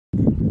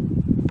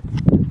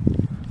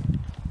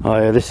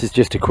Hi, this is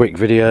just a quick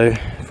video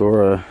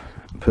for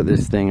put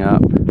this thing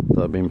up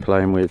that I've been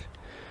playing with.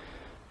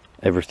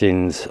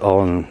 Everything's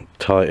on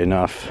tight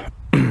enough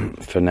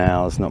for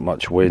now. There's not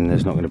much wind,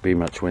 there's not going to be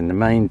much wind. The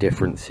main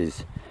difference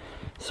is,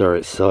 sorry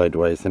it's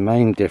sideways, the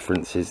main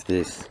difference is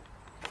this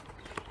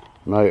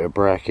motor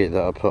bracket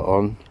that I put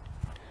on.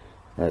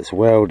 That's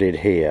welded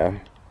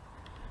here,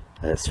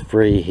 that's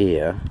free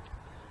here,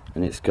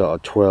 and it's got a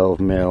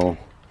 12mm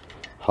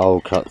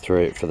hole cut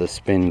through it for the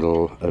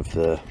spindle of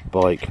the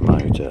bike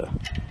motor.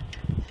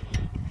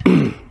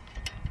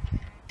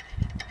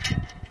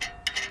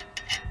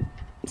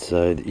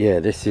 So yeah,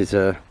 this is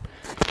that's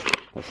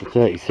a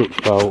 36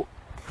 volt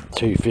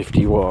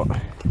 250 watt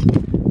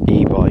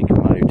e-bike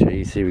motor.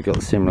 You see we've got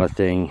a similar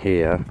thing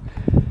here,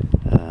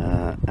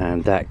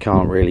 and that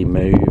can't really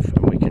move,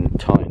 and we can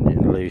tighten it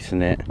and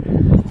loosen it.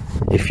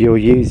 If you're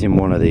using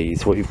one of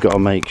these, what you've got to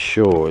make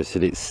sure is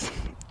that it's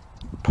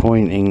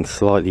pointing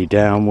slightly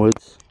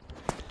downwards.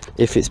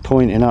 If it's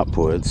pointing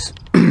upwards,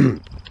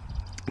 then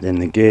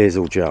the gears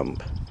will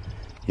jump,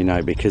 you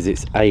know, because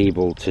it's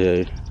able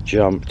to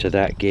jump to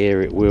that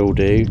gear, it will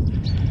do,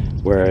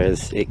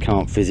 whereas it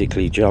can't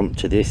physically jump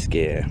to this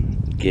gear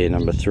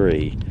number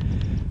 3.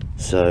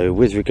 So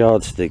with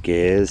regards to the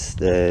gears,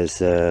 there's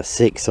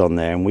 6 on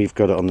there, and we've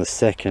got it on the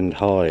second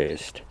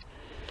highest,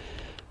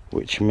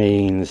 which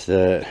means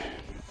that,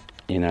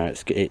 you know,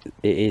 it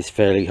is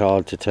fairly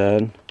hard to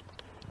turn,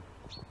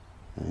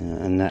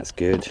 and that's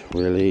good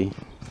really.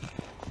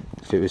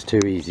 If it was too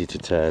easy to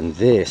turn,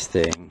 this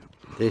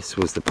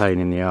was the pain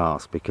in the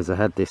arse, because I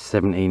had this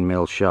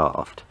 17mm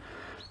shaft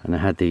and I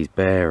had these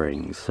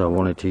bearings, so I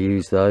wanted to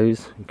use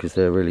those because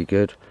they're really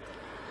good.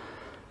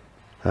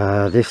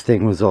 This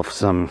thing was off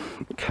some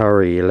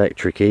Curry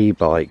electric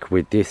e-bike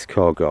with this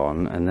cog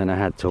on, and then I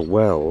had to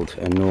weld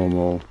a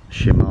normal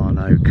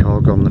Shimano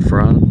cog on the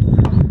front.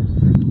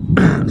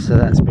 So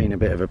that's been a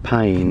bit of a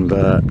pain,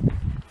 but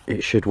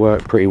it should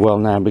work pretty well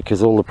now,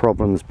 because all the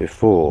problems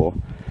before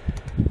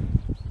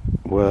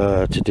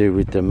were to do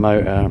with the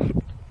motor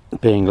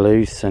being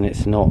loose, and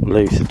it's not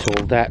loose at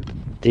all.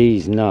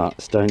 These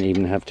nuts don't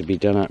even have to be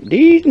done up.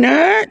 These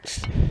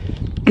nuts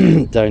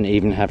don't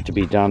even have to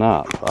be done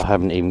up. I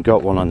haven't even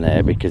got one on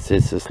there, because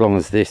as long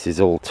as this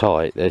is all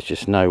tight, there's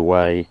just no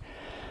way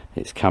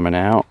it's coming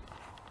out.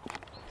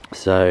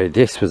 So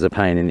this was a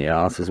pain in the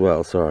arse as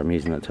well. Sorry, I'm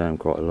using that term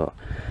quite a lot.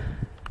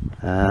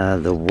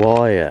 The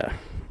wire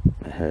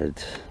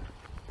had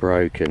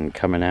broken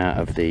coming out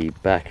of the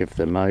back of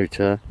the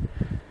motor.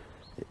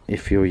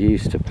 If you're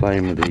used to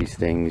playing with these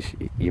things,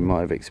 you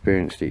might have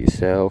experienced it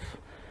yourself,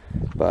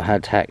 but I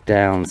had hacked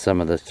down some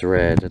of the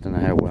thread. I don't know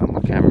how well my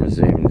camera's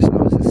zooming, it's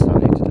nice and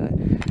sunny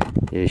today.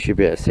 Yeah, you should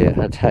be able to see it.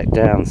 I had hacked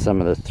down some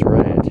of the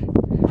thread,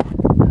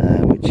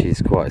 which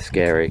is quite a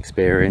scary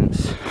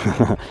experience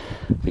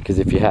because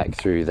if you hack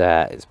through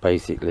that, it's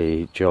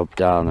basically job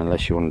done,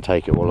 unless you want to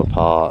take it all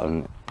apart,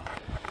 and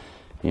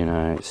you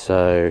know.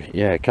 So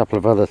yeah, a couple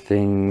of other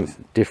things,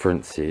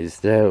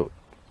 differences there.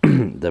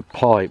 The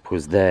pipe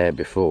was there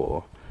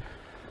before,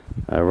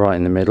 right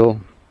in the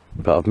middle,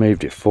 but I've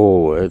moved it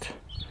forward,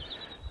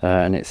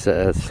 and it's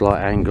at a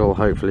slight angle.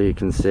 Hopefully you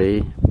can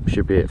see,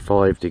 should be at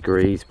 5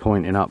 degrees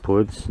pointing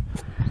upwards.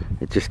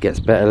 It just gets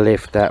better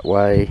lift that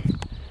way.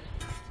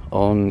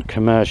 On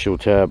commercial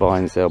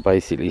turbines they'll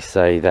basically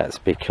say that's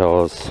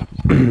because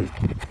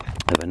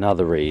of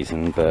another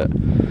reason, but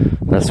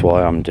that's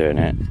why I'm doing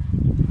it.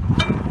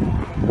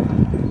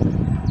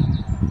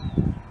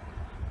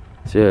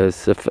 So yeah,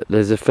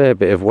 there's a fair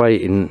bit of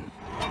weight in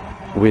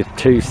with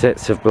 2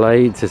 sets of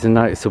blades. There's a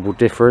noticeable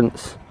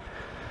difference,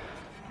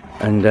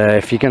 and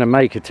if you're going to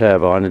make a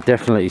turbine, I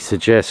definitely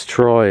suggest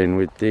trying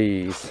with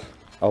these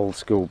old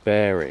school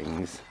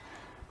bearings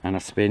and a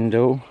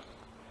spindle,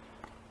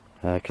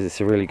 because it's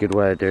a really good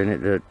way of doing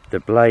it. The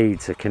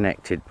blades are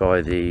connected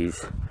by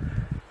these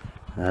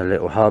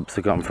little hubs.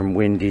 I got them from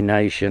Windy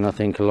Nation, I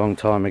think, a long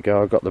time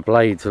ago. I got the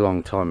blades a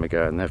long time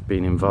ago, and they've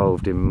been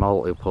involved in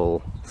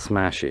multiple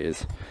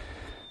smashes.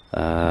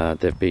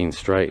 They've been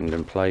straightened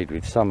and played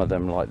with. Some of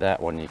them, like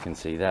that one, you can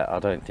see that. I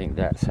don't think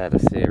that's had a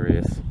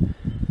serious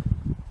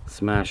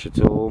smash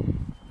at all.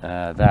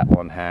 That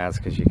one has,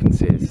 because you can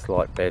see a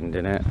slight bend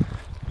in it.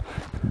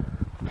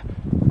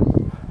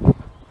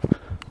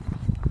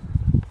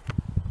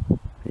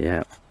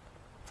 Yeah,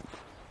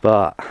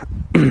 but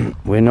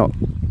we're not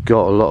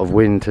got a lot of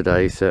wind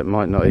today, so it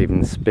might not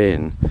even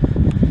spin.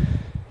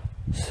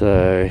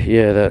 So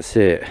yeah, that's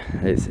it.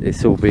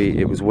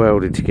 It was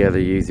welded together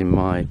using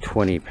my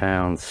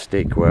 20-pound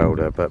stick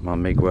welder, but my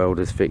MIG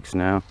welder's fixed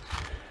now.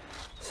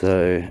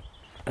 So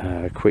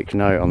a quick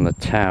note on the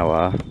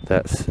tower,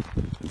 that's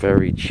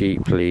very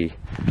cheaply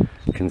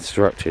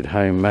constructed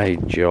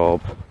homemade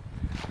job.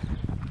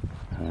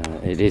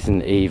 It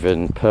isn't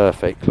even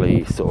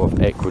perfectly sort of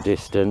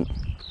equidistant.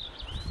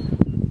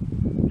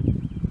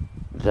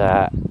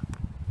 That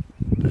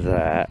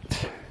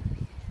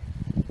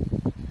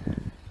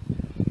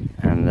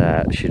and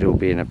that should all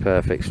be in a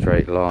perfect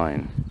straight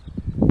line,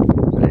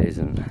 but it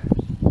isn't.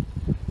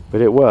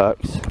 But it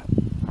works.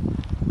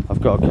 I've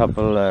got a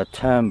couple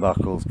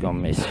turnbuckles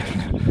gone missing.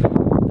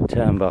 The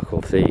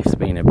turnbuckle thief's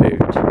been a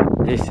boot.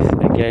 This is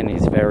again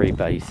is very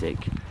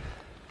basic.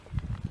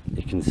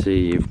 You can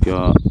see you've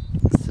got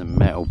some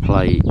metal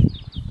plate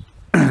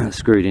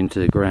screwed into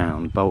the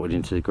ground, bolted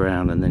into the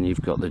ground, and then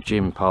you've got the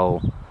gym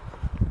pole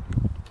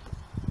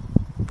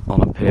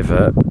on a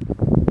pivot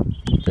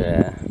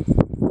there,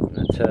 and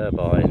a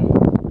turbine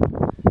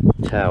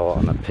tower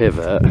on a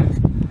pivot.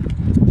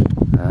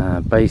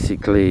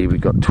 Basically we've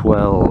got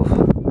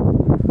 12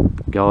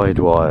 guide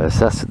wires.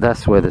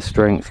 That's where the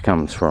strength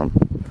comes from.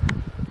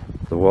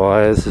 The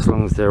wires, as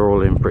long as they're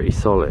all in pretty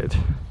solid,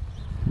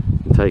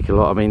 can take a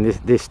lot. I mean,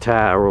 this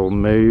tower will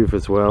move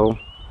as well.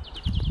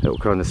 It'll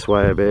kind of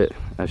sway a bit,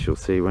 as you'll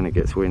see when it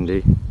gets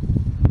windy.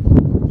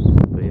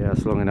 But yeah,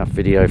 that's long enough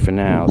video for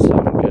now, so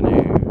I'm going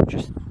to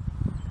just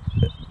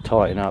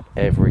tighten up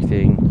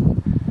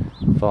everything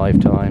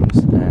 5 times,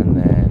 and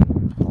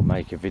then I'll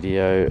make a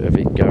video of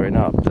it going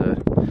up.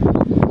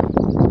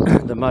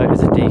 The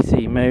motor's a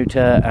DC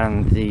motor,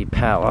 and the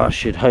power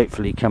should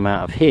hopefully come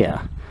out of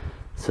here,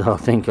 so I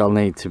think I'll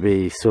need to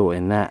be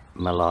sorting that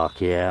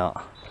malarkey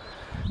out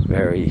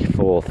very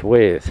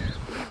forthwith.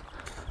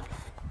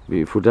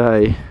 Beautiful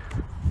day.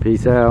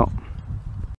 Peace out.